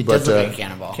bit. It does look like a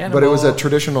cannonball. But it was a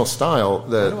traditional style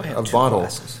a bottle.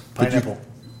 Glasses? Pineapple.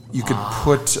 You could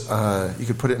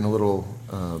put it in a little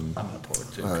I'm going to pour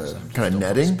it too. 'cause I'm kind of still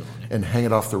netting spilling it. and hang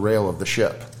it off the rail of the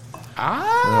ship.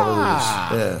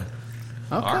 Ah.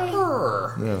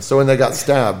 Okay. Yeah. So when they got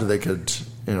stabbed, they could,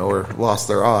 or lost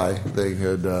their eye, they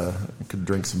could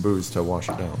drink some booze to wash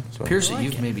it down. So. Pierce,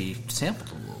 you've maybe sampled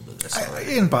a little bit of this. I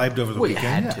imbibed over the Well, you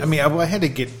weekend. had to. I mean, I had to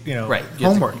get Right.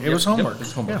 homework. Yep, It was homework. it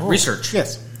was homework. Yeah. Research.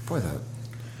 Yes. Boy, that.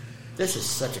 This is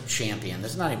such a champion.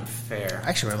 This is not even fair.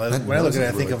 Actually, when I look at it,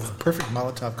 I think of a perfect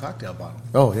Molotov cocktail bottle.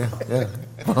 Oh yeah.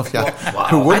 Well, yeah. Wow.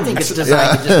 Who I wouldn't? think it's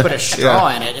designed to just put a straw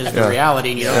in it is the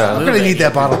reality. And you don't I'm dilute going to it. need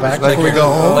that bottle back before we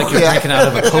go home. Like you're drinking out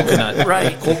of a coconut.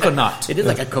 Right. Coconut. It is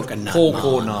like a coconut.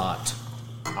 Coconut.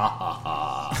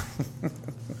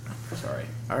 Sorry.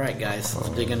 All right, guys. Let's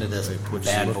dig into this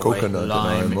bad boy. coconut.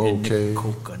 Lime I'm in okay. the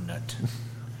coconut.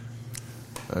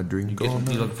 A drink You on.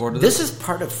 look forward to This this? is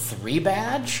part of 3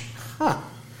 Badge? Huh.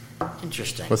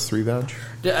 Interesting. What's 3 badge?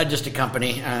 Just a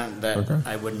company that Okay.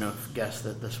 I wouldn't have guessed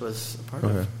that this was a part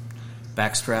Okay. of.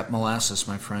 Backstrap molasses,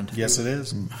 my friend. Yes, it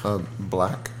is.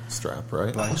 Black strap,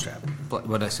 right? Black strap.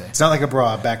 What'd I say? It's not like a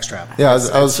bra, a back strap. Yeah, I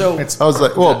was It's-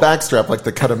 like, well, backstrap, like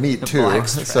the cut of meat too.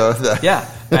 Blackstrap. So that, Yeah,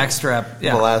 backstrap.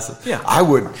 Yeah. molasses. Yeah. I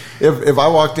would if I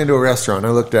walked into a restaurant, I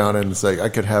looked down and it's like I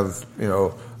could have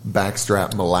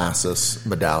backstrap molasses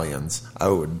medallions. I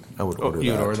would order that.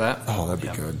 You would order that? Oh, that'd be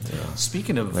Yeah. good. Yeah.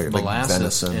 Speaking of Like molasses,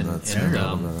 venison. and That's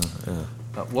yeah.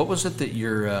 what was it that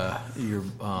your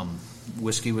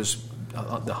whiskey was?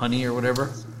 The honey or whatever?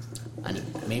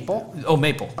 Maple? Oh,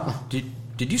 maple.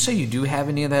 Did you say you do have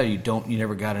any of that, or you don't? You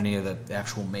never got any of the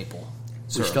actual maple?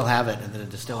 We syrup? still have it in the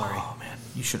distillery. Oh man,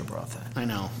 you should have brought that. I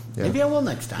know. Yeah. Maybe I will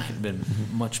next time. It'd been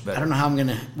much better. I don't know how I'm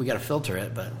gonna. We got to filter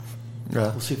it, but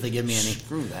Yeah. we'll see if they give me any.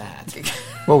 Screw that.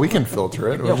 Well, we can filter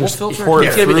it. we'll just filter it. pour it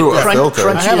It's gonna be through the a filter.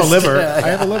 I have a crunchiest, liver. I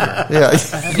have a liver. Yeah.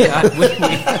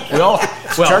 Yeah, we all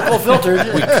Charcoal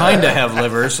filtered. we kind of have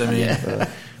livers. I mean,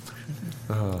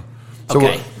 So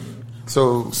Okay.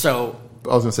 So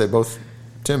I was going to say both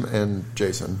Tim and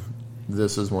Jason,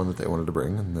 this is one that they wanted to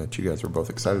bring and that you guys were both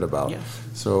excited about. Yes.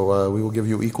 So we will give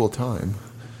you equal time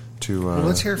to... well,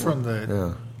 let's hear from the...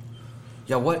 Yeah.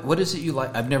 Yeah, what is it you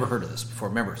like? I've never heard of this before.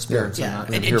 Remember, spirits. Yeah, Are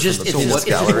not, it's just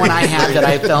one I had that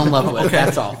I fell in love with. Okay.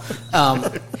 That's all.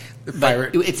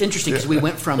 But it's interesting because we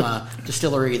went from a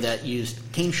distillery that used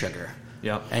cane sugar,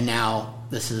 and now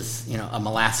this is a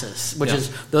molasses, which is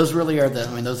those really are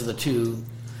those are the two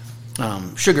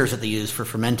sugars that they use for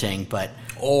fermenting, but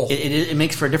it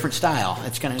makes for a different style.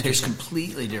 It's kind of tastes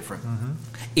completely different. Mm-hmm.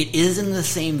 It is in the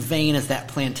same vein as that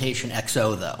Plantation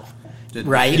XO, though.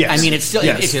 Right? Yes. I mean, it's still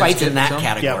it fights in that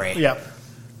category. Yep.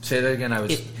 Say that again.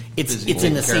 It's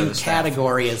in the same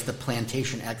category as the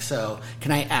Plantation XO.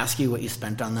 Can I ask you what you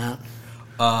spent on that?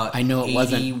 I know it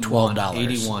wasn't $12.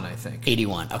 $81, I think.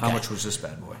 $81. Okay. How much was this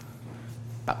bad boy?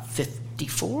 About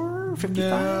 54, 55?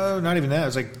 No, not even that. It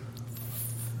was like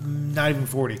not even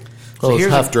 40. Well, it's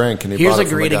half drank, and he here's bought it a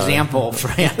from great a guy. example.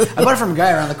 I bought it from a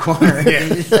guy around the corner.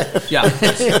 Yeah,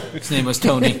 his name was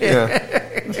Tony.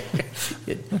 Yeah.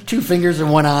 2 fingers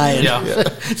and 1 eye,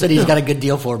 and said he's got a good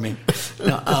deal for me.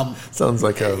 No, Sounds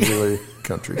like a really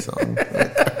country song.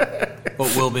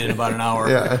 But will be in about an hour.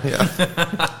 Yeah.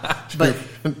 But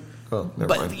Well,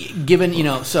 never mind. given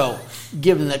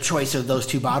given the choice of those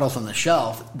 2 bottles on the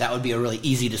shelf, that would be a really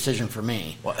easy decision for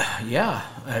me. Well, yeah,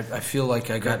 I feel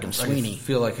like I got Sweeney. I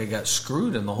feel like I got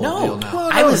screwed in the whole No, deal now.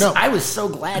 well, I was so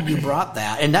glad you brought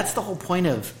that, and that's the whole point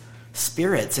of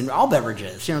spirits and all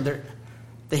beverages.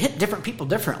 They hit different people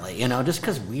differently. Just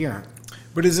because we aren't.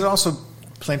 But is it also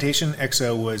Plantation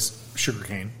XO was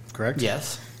sugarcane, correct?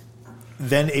 Yes.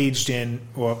 Then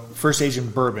first aged in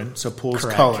bourbon, so pulls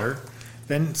Correct. color.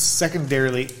 Then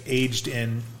secondarily aged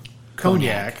in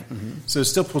cognac, Mm-hmm. so it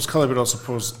still pulls color, but also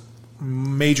pulls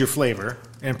major flavor,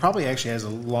 and probably actually has a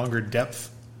longer depth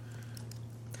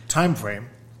time frame.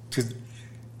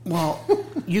 Well,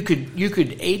 you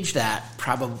could age that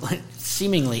probably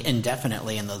seemingly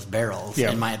indefinitely in those barrels,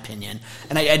 in my opinion.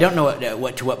 And I don't know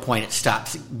to what point it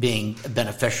stops being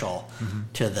beneficial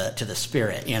to the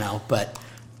spirit, But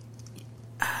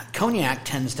cognac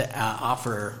tends to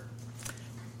offer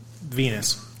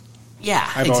Venus. Yeah,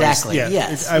 exactly.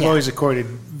 I've always accorded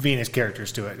Venus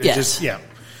characters to it.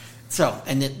 So,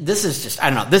 and this is just,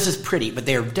 I don't know, this is pretty, but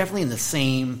they're definitely in the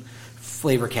same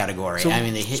flavor category.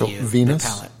 They hit you Venus? the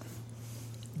palate.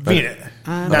 Venus.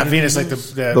 Not Venus like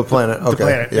the planet. Okay. The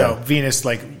planet. Yeah. No, Venus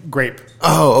like grape.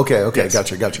 Oh, okay. Yes.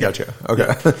 Gotcha.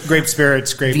 Okay. Grape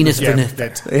spirits, grape. Venus yeah,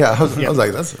 Venus. I was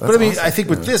like, that's but I mean, awesome. I think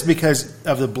with this, because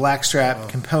of the blackstrap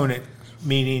component,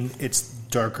 meaning it's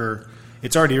darker,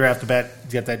 it's already right off the bat,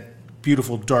 you got that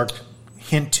beautiful dark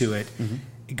hint to it. Mm-hmm.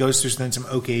 It goes through then some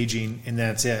oak aging, and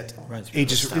that's it. Right,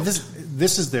 Ages.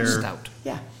 This is their Stout.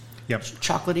 Yeah. Yep.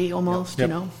 Chocolatey almost,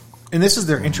 Yep. And this is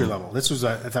their entry level. This was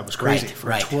I thought was crazy. Right, For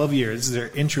right. 12 years, this is their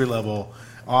entry level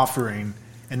offering,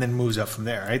 and then moves up from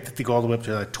there. I think they go all the way up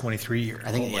to 23 years.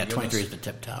 I think 23 is the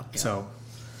tip top. Yeah. So,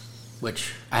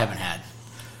 which I haven't had.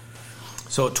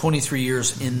 So 23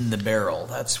 years in the barrel.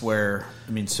 That's where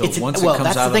once it comes that's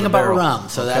out the of thing the about barrel, rum.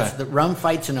 So okay. that's the rum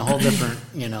fights in a whole different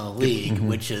league,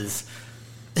 which is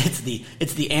it's the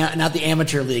not the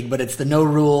amateur league, but it's the no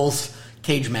rules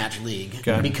cage match league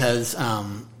because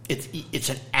it's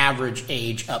an average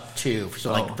age up to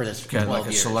for this 12 like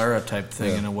a years. Solera type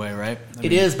thing in a way, right?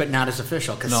 It is, but not as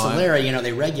official because Solera,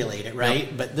 they regulate it, right?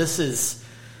 Yep. But this is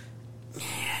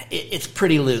it's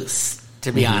pretty loose,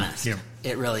 to be honest. Yeah.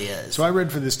 It really is. So I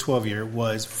read for this 12-year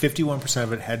was 51%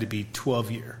 of it had to be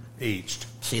 12-year aged.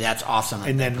 See, that's awesome that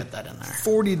And they then put that in there.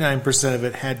 49% of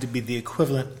it had to be the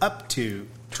equivalent up to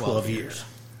 12 years.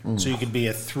 So you could be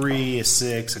a 3, a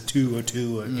 6, a 2, a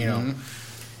 2,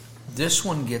 This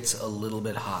one gets a little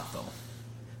bit hot, though.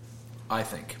 I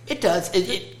think. It does.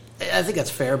 I think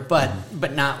that's fair, but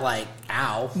not like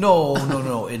ow.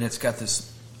 No, and it's got this.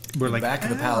 We're the like, back of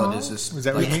the palate is this. Is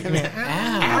that what you mean?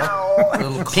 Ow.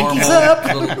 Little Pinkies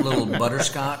caramel, up. little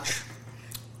butterscotch,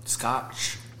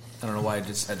 scotch. I don't know why I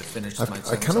just had to finish my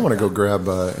I kind of want to go grab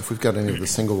if we've got any of the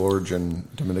single origin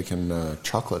Dominican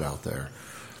chocolate out there.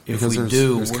 If Because we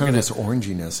do, there's we're kind of gonna- this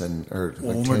oranginess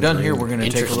when we're done here, we're going to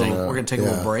take a Interesting.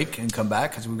 little break and come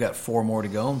back because we've got 4 more to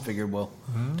go. And figured we'll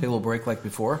take a little break like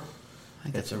before. I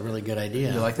think that's a really good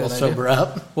idea. You like that We'll idea? sober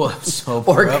up. Well,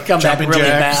 sober Or up. come back Jumping really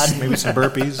jacks, bad. maybe some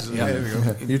burpees. Yeah. There we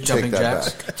go. You take Jumping that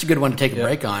jacks. back. It's a good one to take a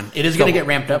break on. It is going to get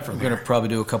ramped up from We're going here. to probably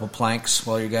do a couple planks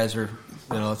while you guys are.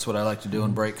 That's what I like to do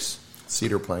in breaks.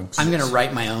 Cedar planks. I'm going to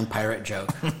write my own pirate joke.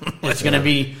 It's going to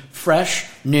be fresh,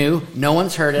 new. No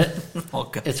one's heard it.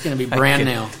 Okay. It's going to be brand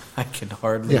new. I can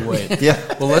hardly wait. Yeah.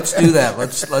 Well, let's do that.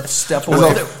 Let's step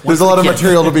away. There's a lot of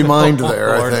material to be mined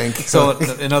there, I think. So,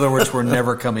 in other words, we're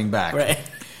never coming back. Right.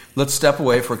 Let's step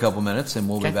away for a couple minutes, and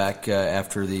we'll be back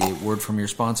after the word from your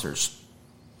sponsors.